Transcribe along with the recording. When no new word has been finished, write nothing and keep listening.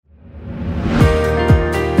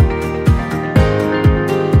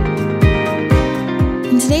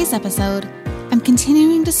this episode, I'm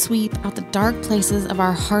continuing to sweep out the dark places of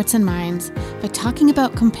our hearts and minds by talking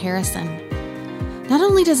about comparison. Not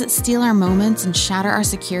only does it steal our moments and shatter our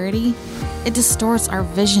security, it distorts our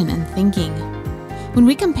vision and thinking. When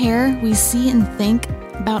we compare, we see and think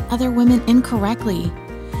about other women incorrectly,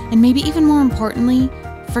 and maybe even more importantly,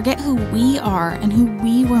 forget who we are and who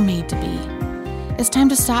we were made to be. It's time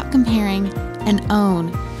to stop comparing and own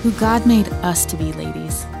who God made us to be,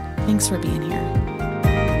 ladies. Thanks for being here.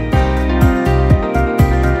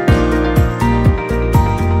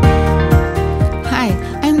 Hi,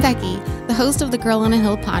 I'm Becky, the host of the Girl on a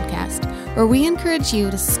Hill podcast, where we encourage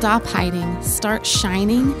you to stop hiding, start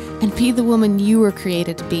shining, and be the woman you were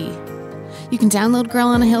created to be. You can download Girl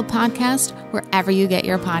on a Hill podcast wherever you get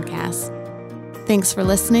your podcasts. Thanks for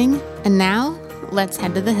listening, and now let's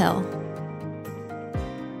head to the hill.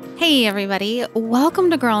 Hey everybody,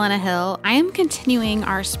 welcome to Girl on a Hill. I am continuing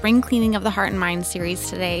our Spring Cleaning of the Heart and Mind series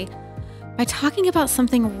today by talking about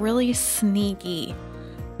something really sneaky.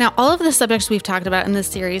 Now, all of the subjects we've talked about in this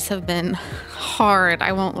series have been hard,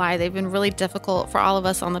 I won't lie. They've been really difficult for all of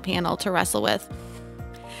us on the panel to wrestle with.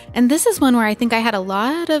 And this is one where I think I had a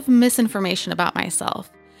lot of misinformation about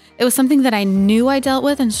myself. It was something that I knew I dealt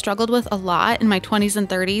with and struggled with a lot in my 20s and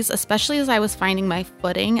 30s, especially as I was finding my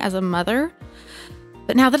footing as a mother.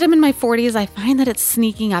 But now that I'm in my 40s, I find that it's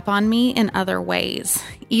sneaking up on me in other ways,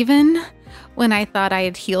 even when I thought I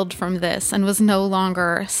had healed from this and was no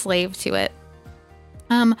longer a slave to it.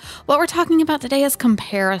 What we're talking about today is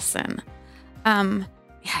comparison.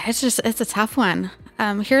 It's a tough one.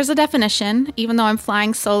 Here's a definition. Even though I'm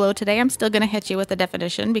flying solo today, I'm still going to hit you with a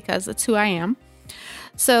definition because it's who I am.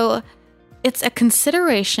 So it's a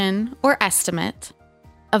consideration or estimate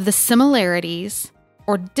of the similarities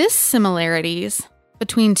or dissimilarities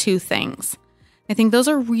between two things. I think those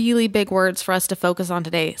are really big words for us to focus on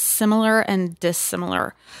today, similar and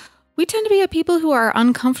dissimilar. We tend to be a people who are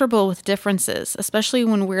uncomfortable with differences, especially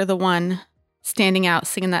when we're the one standing out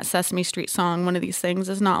singing that Sesame Street song. One of these things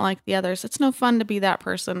is not like the others. It's no fun to be that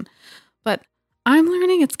person, but I'm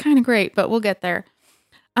learning it's kind of great, but we'll get there.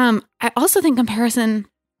 I also think comparison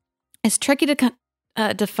is tricky to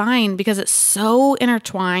define because it's so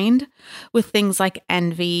intertwined with things like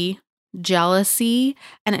envy, jealousy,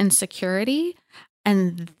 and insecurity.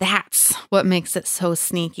 And that's what makes it so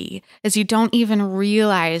sneaky, is you don't even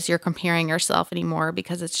realize you're comparing yourself anymore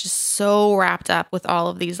because it's just so wrapped up with all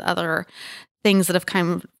of these other things that have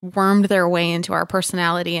kind of wormed their way into our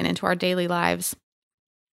personality and into our daily lives.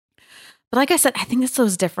 But like I said, I think it's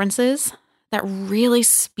those differences that really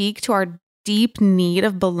speak to our deep need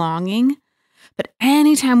of belonging. But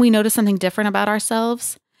anytime we notice something different about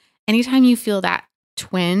ourselves, anytime you feel that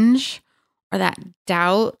twinge or that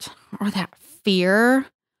doubt or that fear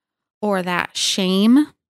or that shame,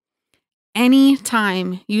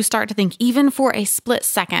 anytime you start to think, even for a split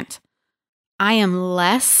second, I am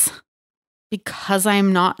less because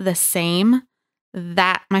I'm not the same,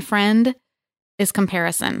 that, my friend, is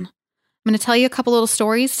comparison. I'm going to tell you a couple little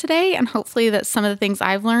stories today, and hopefully that some of the things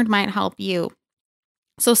I've learned might help you.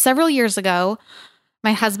 So several years ago,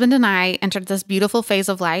 my husband and I entered this beautiful phase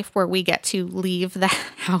of life where we get to leave the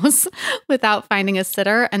house without finding a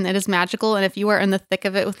sitter, and it is magical. And if you are in the thick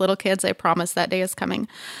of it with little kids, I promise that day is coming.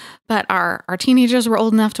 But our teenagers were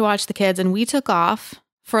old enough to watch the kids, and we took off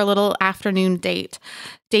for a little afternoon date.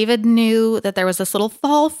 David knew that there was this little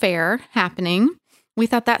fall fair happening. We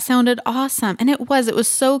thought that sounded awesome. And it was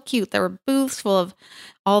so cute. There were booths full of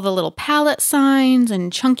all the little palette signs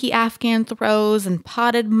and chunky Afghan throws and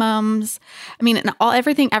potted mums. I mean,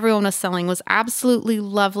 everything everyone was selling was absolutely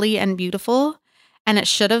lovely and beautiful. And it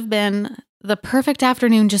should have been the perfect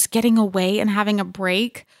afternoon just getting away and having a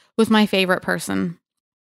break with my favorite person.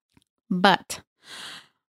 But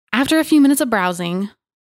after a few minutes of browsing,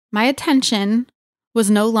 my attention was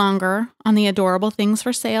no longer on the adorable things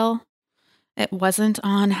for sale. It wasn't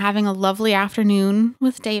on having a lovely afternoon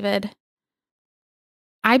with David.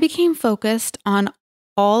 I became focused on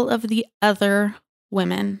all of the other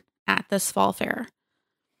women at this fall fair.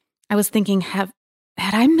 I was thinking, had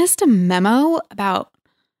I missed a memo about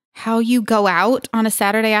how you go out on a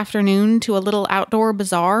Saturday afternoon to a little outdoor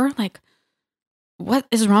bazaar? Like, what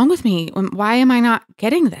is wrong with me? Why am I not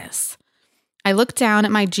getting this? I looked down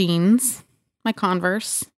at my jeans, my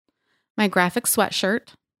Converse, my graphic sweatshirt,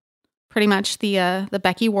 pretty much the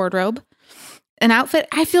Becky wardrobe, an outfit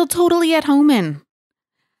I feel totally at home in.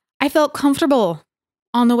 I felt comfortable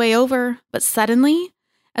on the way over, but suddenly,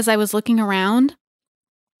 as I was looking around,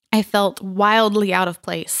 I felt wildly out of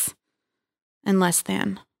place and less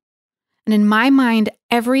than. And in my mind,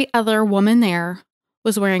 every other woman there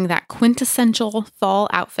was wearing that quintessential fall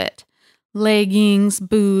outfit, leggings,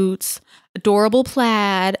 boots, adorable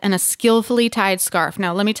plaid, and a skillfully tied scarf.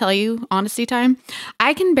 Now, let me tell you, honesty time,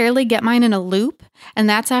 I can barely get mine in a loop, and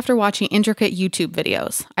that's after watching intricate YouTube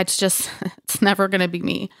videos. It's never going to be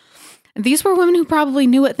me. These were women who probably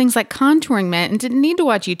knew what things like contouring meant and didn't need to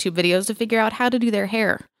watch YouTube videos to figure out how to do their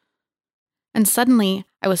hair. And suddenly,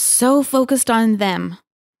 I was so focused on them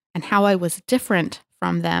and how I was different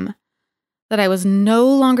from them that I was no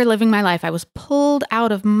longer living my life. I was pulled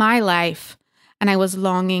out of my life and I was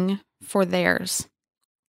longing for theirs.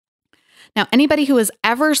 Now, anybody who has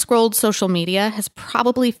ever scrolled social media has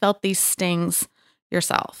probably felt these stings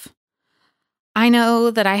yourself. I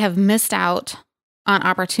know that I have missed out on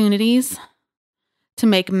opportunities to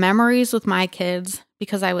make memories with my kids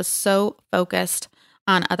because I was so focused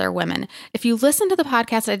on other women. If you listen to the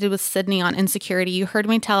podcast I did with Sydney on insecurity, you heard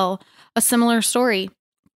me tell a similar story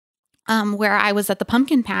where I was at the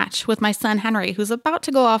pumpkin patch with my son, Henry, who's about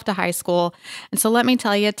to go off to high school. And so let me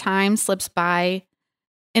tell you, time slips by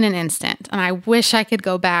in an instant. And I wish I could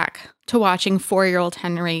go back to watching 4-year-old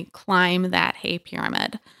Henry climb that hay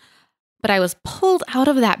pyramid. But I was pulled out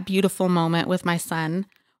of that beautiful moment with my son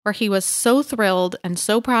where he was so thrilled and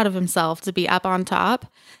so proud of himself to be up on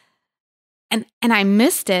top. And I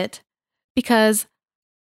missed it because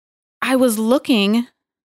I was looking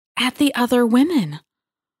at the other women.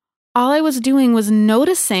 All I was doing was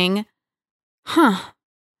noticing,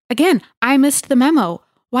 again, I missed the memo.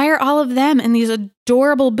 Why are all of them in these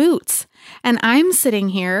adorable boots? And I'm sitting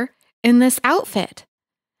here in this outfit.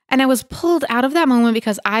 And I was pulled out of that moment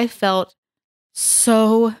because I felt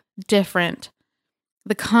so different.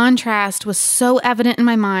 The contrast was so evident in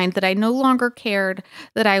my mind that I no longer cared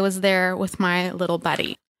that I was there with my little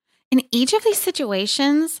buddy. In each of these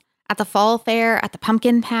situations, at the fall fair, at the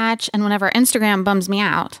pumpkin patch, and whenever Instagram bums me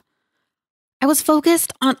out, I was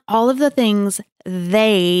focused on all of the things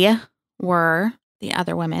they were, the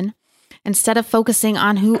other women, instead of focusing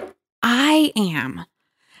on who I am.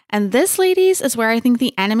 And this, ladies, is where I think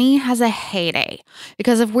the enemy has a heyday.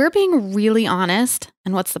 Because if we're being really honest,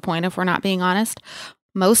 and what's the point if we're not being honest?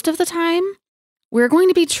 Most of the time, we're going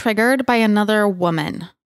to be triggered by another woman.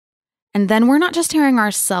 And then we're not just tearing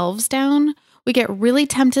ourselves down, we get really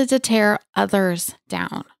tempted to tear others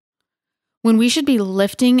down. When we should be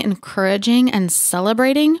lifting, encouraging, and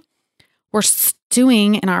celebrating, we're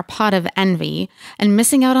stewing in our pot of envy and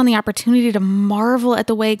missing out on the opportunity to marvel at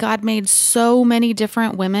the way God made so many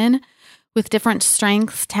different women with different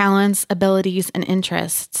strengths, talents, abilities, and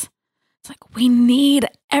interests. It's like we need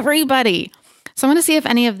everybody. So I want to see if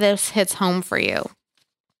any of this hits home for you.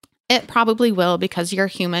 It probably will because you're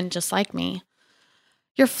human just like me.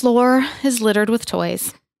 Your floor is littered with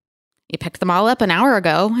toys. You picked them all up an hour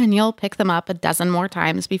ago, and you'll pick them up a dozen more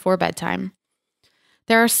times before bedtime.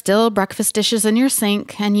 There are still breakfast dishes in your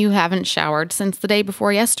sink, and you haven't showered since the day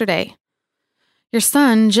before yesterday. Your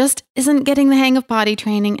son just isn't getting the hang of potty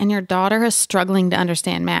training, and your daughter is struggling to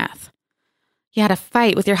understand math. You had a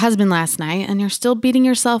fight with your husband last night, and you're still beating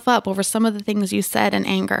yourself up over some of the things you said in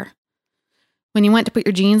anger. When you went to put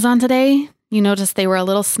your jeans on today, you noticed they were a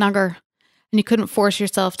little snugger, and you couldn't force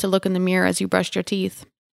yourself to look in the mirror as you brushed your teeth.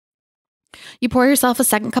 You pour yourself a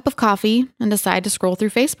second cup of coffee and decide to scroll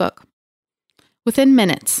through Facebook. Within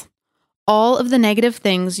minutes, all of the negative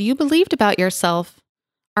things you believed about yourself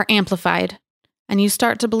are amplified, and you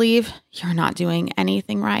start to believe you're not doing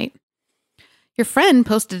anything right. Your friend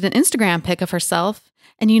posted an Instagram pic of herself,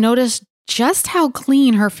 and you notice just how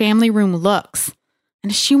clean her family room looks.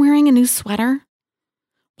 And is she wearing a new sweater?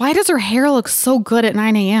 Why does her hair look so good at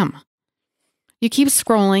 9 a.m.? You keep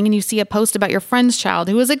scrolling and you see a post about your friend's child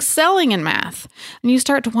who is excelling in math, and you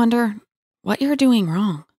start to wonder what you're doing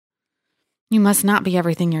wrong. You must not be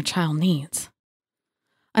everything your child needs.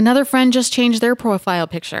 Another friend just changed their profile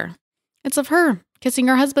picture. It's of her kissing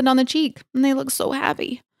her husband on the cheek, and they look so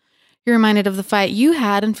happy. You're reminded of the fight you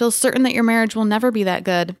had and feel certain that your marriage will never be that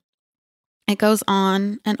good. It goes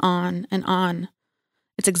on and on and on.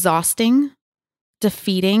 It's exhausting,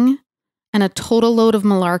 defeating, and a total load of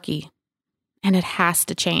malarkey. And it has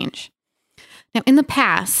to change. Now, in the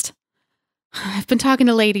past, I've been talking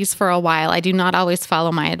to ladies for a while. I do not always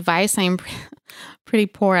follow my advice. I am pretty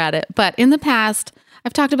poor at it. But in the past,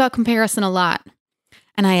 I've talked about comparison a lot.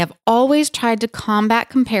 And I have always tried to combat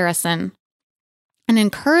comparison and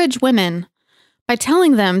encourage women by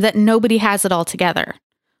telling them that nobody has it all together,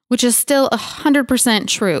 which is still 100%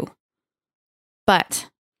 true. But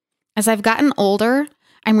as I've gotten older,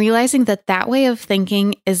 I'm realizing that that way of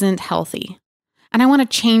thinking isn't healthy. And I want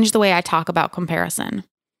to change the way I talk about comparison.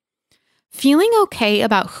 Feeling okay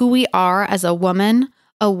about who we are as a woman,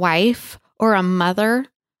 a wife, or a mother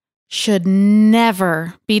should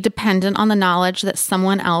never be dependent on the knowledge that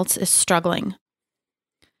someone else is struggling.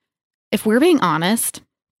 If we're being honest,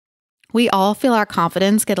 we all feel our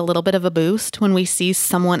confidence get a little bit of a boost when we see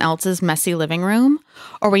someone else's messy living room,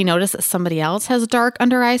 or we notice that somebody else has dark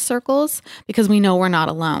under eye circles because we know we're not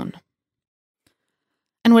alone.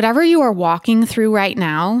 And whatever you are walking through right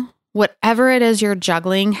now, whatever it is you're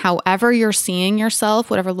juggling, however you're seeing yourself,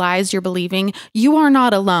 whatever lies you're believing, you are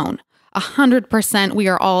not alone. 100% we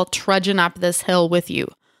are all trudging up this hill with you.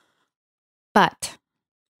 But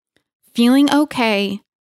feeling okay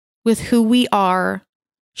with who we are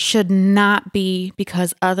should not be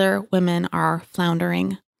because other women are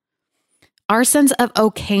floundering. Our sense of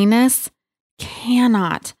okayness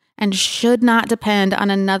cannot and should not depend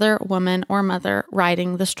on another woman or mother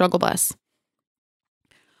riding the struggle bus.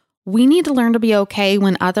 We need to learn to be okay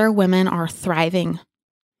when other women are thriving.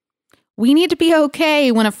 We need to be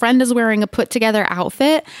okay when a friend is wearing a put-together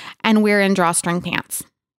outfit and we're in drawstring pants.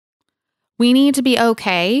 We need to be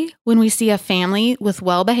okay when we see a family with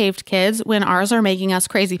well-behaved kids when ours are making us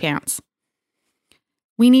crazy pants.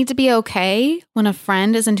 We need to be okay when a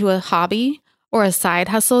friend is into a hobby or a side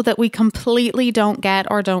hustle that we completely don't get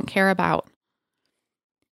or don't care about.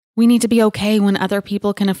 We need to be okay when other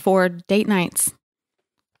people can afford date nights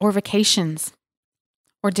or vacations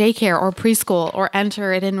or daycare or preschool or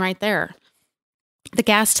enter it in right there, the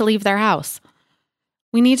gas to leave their house.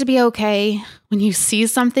 We need to be okay when you see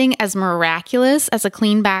something as miraculous as a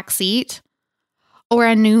clean back seat or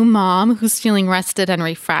a new mom who's feeling rested and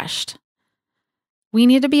refreshed. We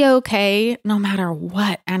need to be okay no matter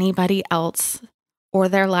what anybody else or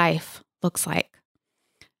their life looks like.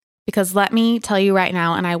 Because let me tell you right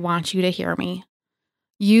now, and I want you to hear me,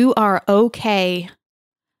 you are okay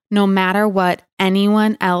no matter what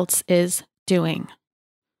anyone else is doing.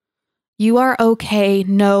 You are okay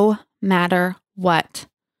no matter what,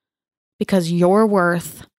 because your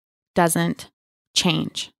worth doesn't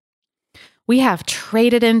change. We have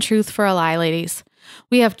traded in truth for a lie, ladies.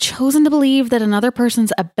 We have chosen to believe that another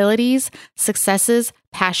person's abilities, successes,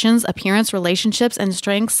 passions, appearance, relationships, and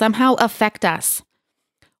strengths somehow affect us.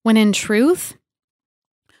 When in truth,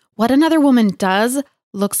 what another woman does,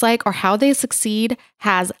 looks like, or how they succeed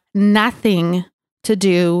has nothing to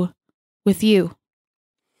do with you.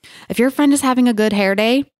 If your friend is having a good hair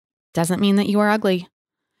day, doesn't mean that you are ugly.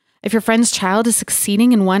 If your friend's child is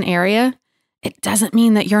succeeding in one area, it doesn't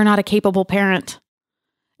mean that you're not a capable parent.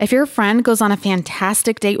 If your friend goes on a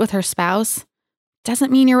fantastic date with her spouse,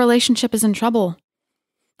 doesn't mean your relationship is in trouble.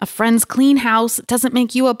 A friend's clean house doesn't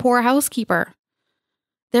make you a poor housekeeper.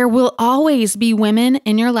 There will always be women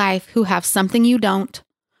in your life who have something you don't,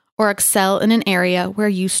 or excel in an area where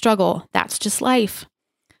you struggle. That's just life.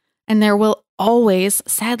 And there will always,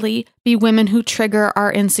 sadly, be women who trigger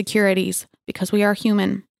our insecurities because we are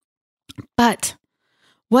human. But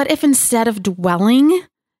what if instead of dwelling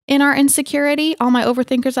in our insecurity, all my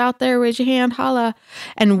overthinkers out there, raise your hand, holla,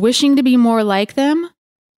 and wishing to be more like them,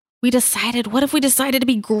 what if we decided to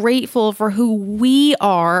be grateful for who we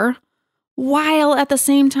are while at the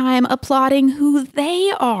same time applauding who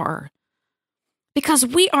they are? Because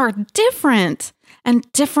we are different, and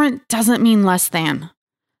different doesn't mean less than.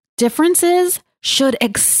 Differences should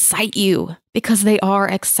excite you because they are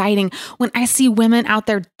exciting. When I see women out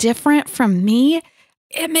there different from me,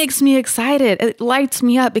 it makes me excited. It lights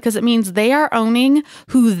me up because it means they are owning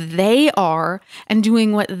who they are and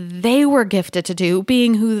doing what they were gifted to do,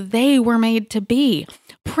 being who they were made to be.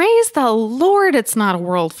 Praise the Lord, it's not a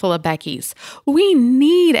world full of Beckys. We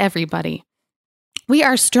need everybody. We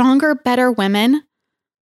are stronger, better women.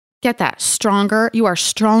 Get that, stronger. You are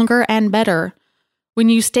stronger and better when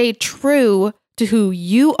you stay true to who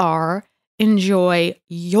you are, enjoy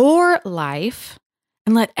your life,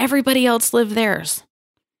 and let everybody else live theirs.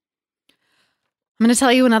 I'm going to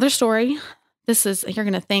tell you another story. You're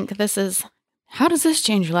going to think how does this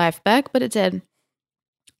change your life, Beck? But it did.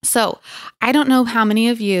 So I don't know how many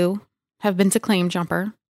of you have been to Claim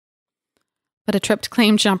Jumper, but a trip to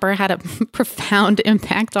Claim Jumper had a profound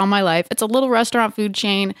impact on my life. It's a little restaurant food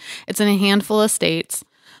chain. It's in a handful of states.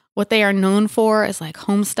 What they are known for is like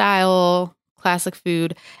home style, classic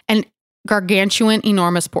food, and gargantuan,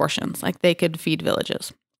 enormous portions. Like they could feed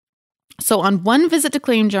villages. So on one visit to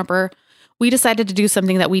Claim Jumper, we decided to do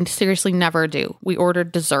something that we seriously never do. We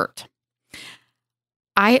ordered dessert.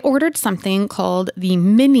 I ordered something called the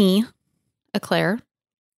mini eclair.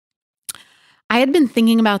 I had been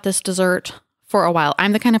thinking about this dessert for a while.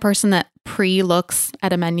 I'm the kind of person that pre-looks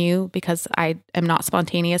at a menu because I am not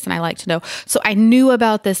spontaneous and I like to know. So I knew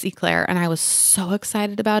about this eclair and I was so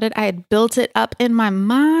excited about it. I had built it up in my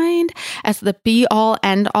mind as the be-all,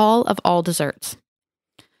 end-all of all desserts.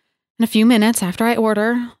 In a few minutes after I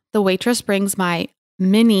order, the waitress brings my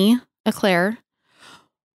mini eclair,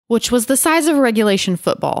 which was the size of a regulation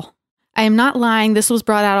football. I am not lying. This was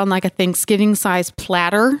brought out on like a Thanksgiving-sized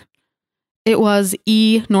platter. It was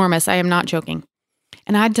enormous. I am not joking.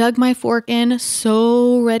 And I dug my fork in,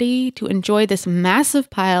 so ready to enjoy this massive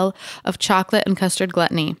pile of chocolate and custard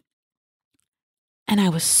gluttony. And I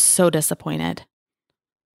was so disappointed.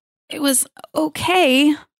 It was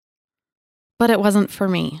okay, but it wasn't for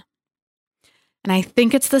me. And I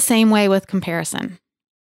think it's the same way with comparison.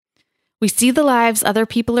 We see the lives other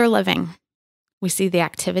people are living. We see the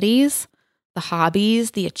activities, the hobbies,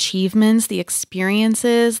 the achievements, the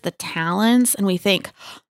experiences, the talents, and we think,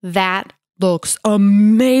 that looks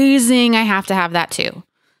amazing. I have to have that too.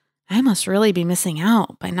 I must really be missing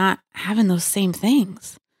out by not having those same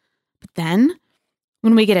things. But then,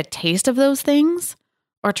 when we get a taste of those things,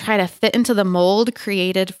 or try to fit into the mold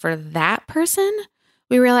created for that person,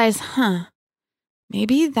 we realize,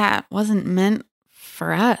 maybe that wasn't meant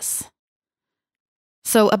for us.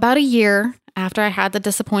 So about a year after I had the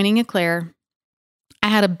disappointing eclair, I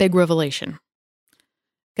had a big revelation.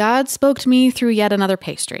 God spoke to me through yet another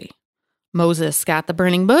pastry. Moses got the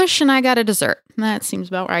burning bush and I got a dessert. That seems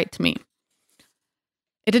about right to me.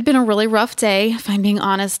 It had been a really rough day. If I'm being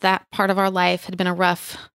honest, that part of our life had been a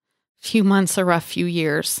rough few months, a rough few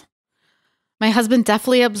years. My husband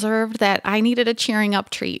definitely observed that I needed a cheering up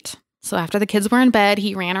treat. So after the kids were in bed,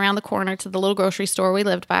 he ran around the corner to the little grocery store we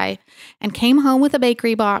lived by and came home with a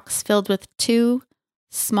bakery box filled with 2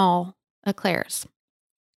 small eclairs.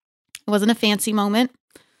 It wasn't a fancy moment,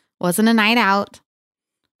 wasn't a night out.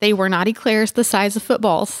 They were not eclairs the size of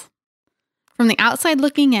footballs. From the outside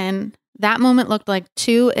looking in, that moment looked like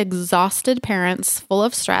 2 exhausted parents full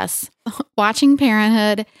of stress, watching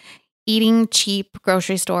parenthood, eating cheap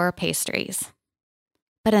grocery store pastries.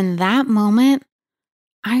 But in that moment,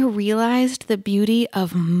 I realized the beauty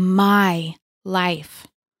of my life.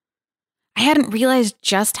 I hadn't realized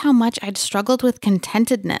just how much I'd struggled with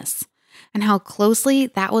contentedness and how closely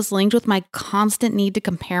that was linked with my constant need to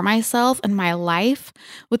compare myself and my life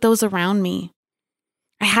with those around me.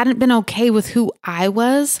 I hadn't been okay with who I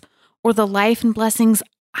was or the life and blessings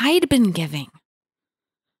I'd been giving.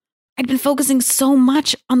 I'd been focusing so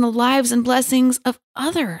much on the lives and blessings of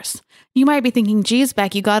others. You might be thinking, geez,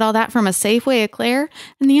 Beck, you got all that from a Safeway eclair?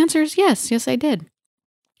 And the answer is yes. Yes, I did.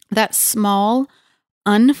 That small,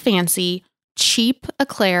 unfancy, cheap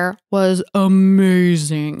eclair was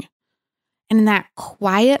amazing. And in that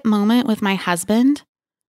quiet moment with my husband,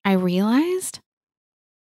 I realized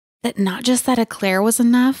that not just that eclair was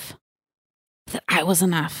enough, but that I was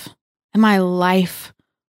enough. And my life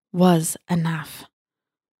was enough.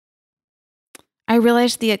 I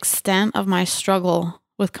realized the extent of my struggle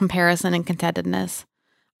with comparison and contentedness.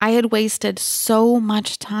 I had wasted so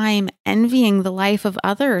much time envying the life of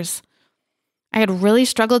others. I had really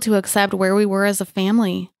struggled to accept where we were as a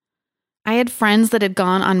family. I had friends that had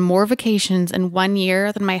gone on more vacations in 1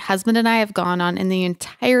 year than my husband and I have gone on in the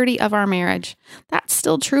entirety of our marriage. That's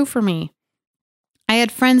still true for me. I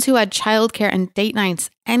had friends who had childcare and date nights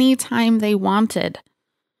anytime they wanted.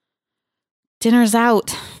 Dinners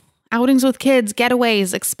out, outings with kids,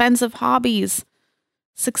 getaways, expensive hobbies,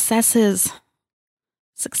 successes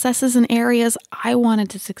in areas I wanted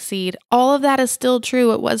to succeed. All of that is still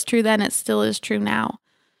true. It was true then. It still is true now.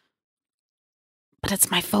 But it's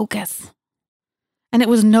my focus. And it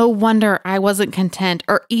was no wonder I wasn't content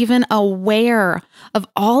or even aware of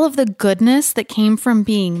all of the goodness that came from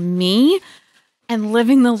being me and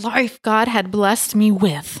living the life God had blessed me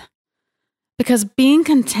with. Because being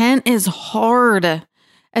content is hard,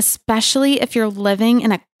 especially if you're living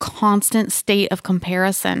in a constant state of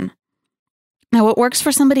comparison. Now, what works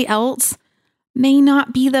for somebody else may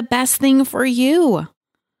not be the best thing for you.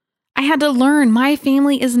 I had to learn my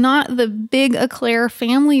family is not the big eclair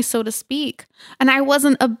family, so to speak. And I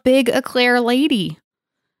wasn't a big eclair lady.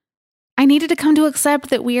 I needed to come to accept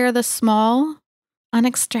that we are the small,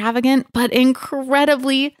 unextravagant, but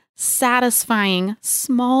incredibly satisfying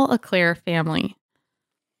small eclair family.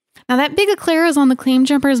 Now, that big eclair is on the Claim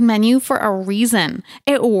Jumpers menu for a reason.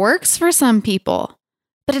 It works for some people,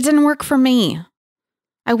 but it didn't work for me.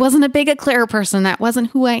 I wasn't a big eclair person. That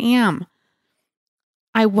wasn't who I am.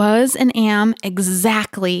 I was and am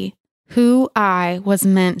exactly who I was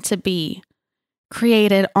meant to be,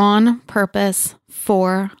 created on purpose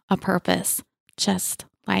for a purpose, just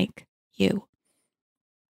like you.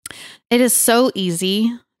 It is so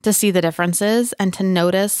easy to see the differences and to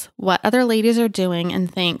notice what other ladies are doing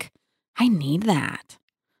and think, I need that.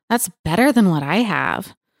 That's better than what I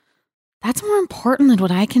have. That's more important than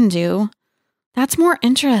what I can do. That's more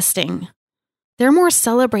interesting. They're more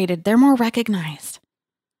celebrated. They're more recognized.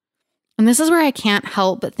 And this is where I can't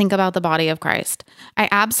help but think about the body of Christ. I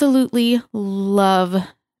absolutely love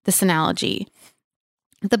this analogy.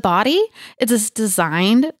 The body is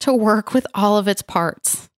designed to work with all of its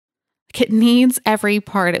parts. It needs every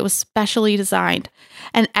part. It was specially designed.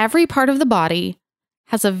 And every part of the body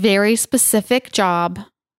has a very specific job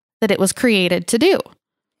that it was created to do.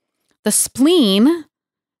 The spleen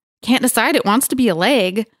can't decide it wants to be a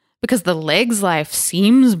leg because the leg's life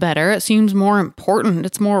seems better. It seems more important.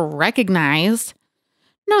 It's more recognized.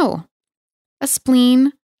 No, a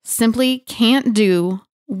spleen simply can't do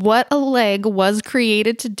what a leg was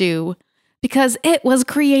created to do because it was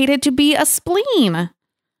created to be a spleen.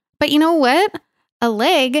 But you know what? A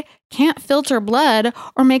leg can't filter blood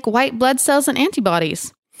or make white blood cells and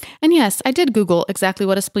antibodies. And yes, I did Google exactly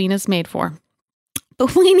what a spleen is made for.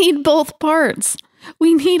 But we need both parts.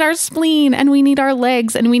 We need our spleen and we need our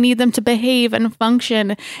legs, and we need them to behave and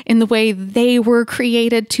function in the way they were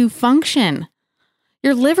created to function.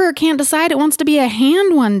 Your liver can't decide it wants to be a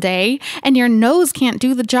hand one day, and your nose can't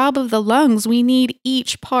do the job of the lungs. We need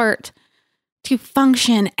each part to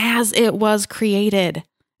function as it was created.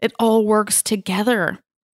 It all works together.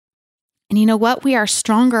 And you know what? We are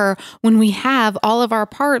stronger when we have all of our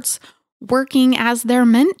parts working as they're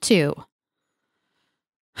meant to.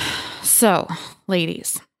 So,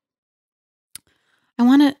 ladies, I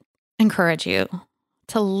want to encourage you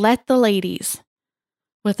to let the ladies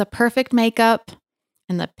with the perfect makeup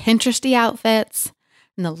and the Pinteresty outfits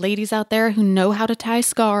and the ladies out there who know how to tie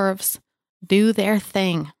scarves do their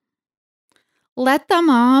thing. Let the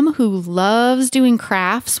mom who loves doing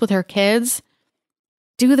crafts with her kids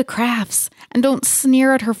do the crafts, and don't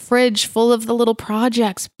sneer at her fridge full of the little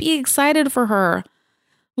projects. Be excited for her.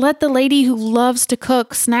 Let the lady who loves to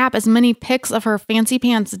cook snap as many pics of her fancy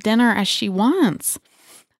pants dinner as she wants.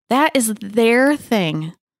 That is their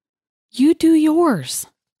thing. You do yours.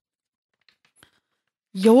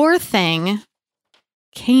 Your thing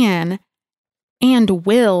can and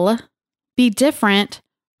will be different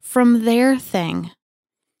from their thing.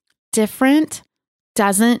 Different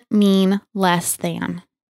doesn't mean less than.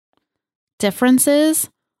 Differences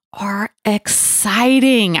are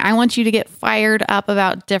exciting. I want you to get fired up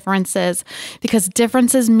about differences, because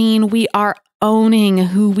differences mean we are owning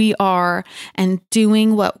who we are and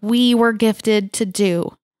doing what we were gifted to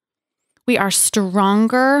do. We are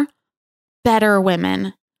stronger, better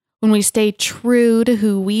women when we stay true to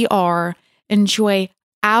who we are, enjoy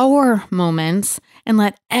our moments, and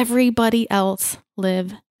let everybody else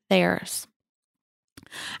live theirs.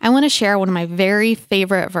 I want to share one of my very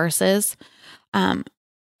favorite verses.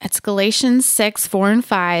 It's Galatians 6, 4, and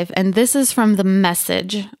 5, and this is from the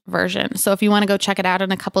Message version. So if you want to go check it out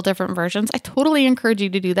in a couple different versions, I totally encourage you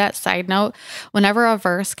to do that. Side note, whenever a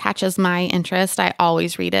verse catches my interest, I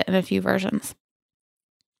always read it in a few versions.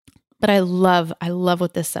 But I love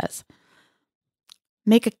what this says.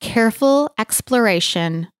 Make a careful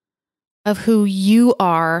exploration of who you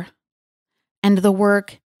are and the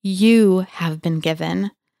work you have been given,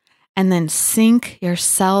 and then sink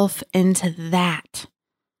yourself into that.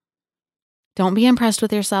 Don't be impressed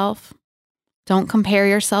with yourself. Don't compare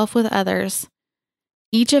yourself with others.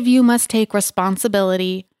 Each of you must take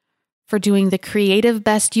responsibility for doing the creative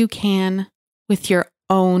best you can with your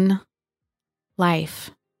own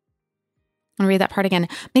life. I'm going to read that part again.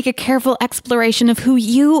 Make a careful exploration of who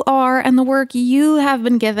you are and the work you have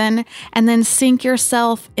been given, and then sink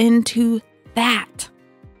yourself into that.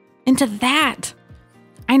 Into that.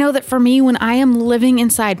 I know that for me, when I am living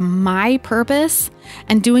inside my purpose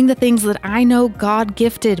and doing the things that I know God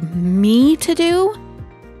gifted me to do,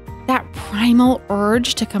 that primal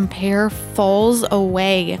urge to compare falls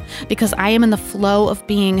away because I am in the flow of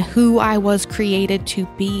being who I was created to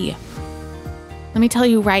be. Let me tell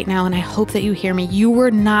you right now, and I hope that you hear me, you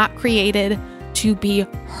were not created to be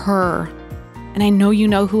her. And I know you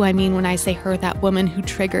know who I mean when I say her, that woman who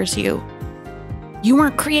triggers you. You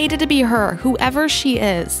weren't created to be her, whoever she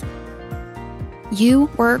is.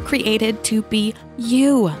 You were created to be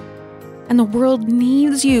you. And the world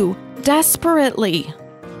needs you desperately.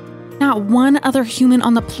 Not one other human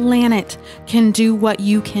on the planet can do what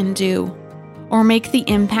you can do or make the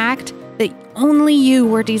impact that only you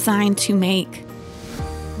were designed to make.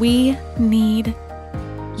 We need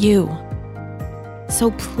you.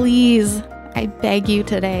 So please, I beg you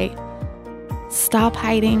today, stop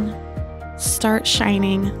hiding. Start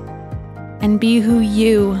shining and be who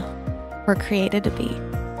you were created to be.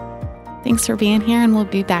 Thanks for being here, and we'll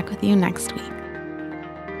be back with you next week.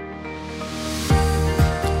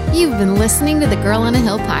 You've been listening to the Girl on a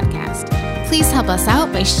Hill podcast. Please help us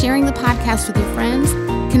out by sharing the podcast with your friends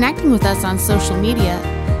connecting with us on social media,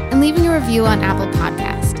 and leaving a review on Apple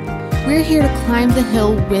Podcast. We're here to climb the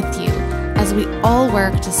hill with you as we all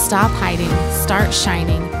work to stop hiding, start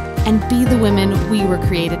shining, and be the women we were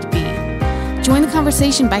created to be. Join the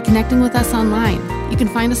conversation by connecting with us online. You can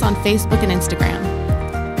find us on Facebook and Instagram.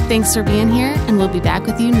 Thanks for being here, and we'll be back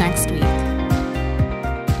with you next week.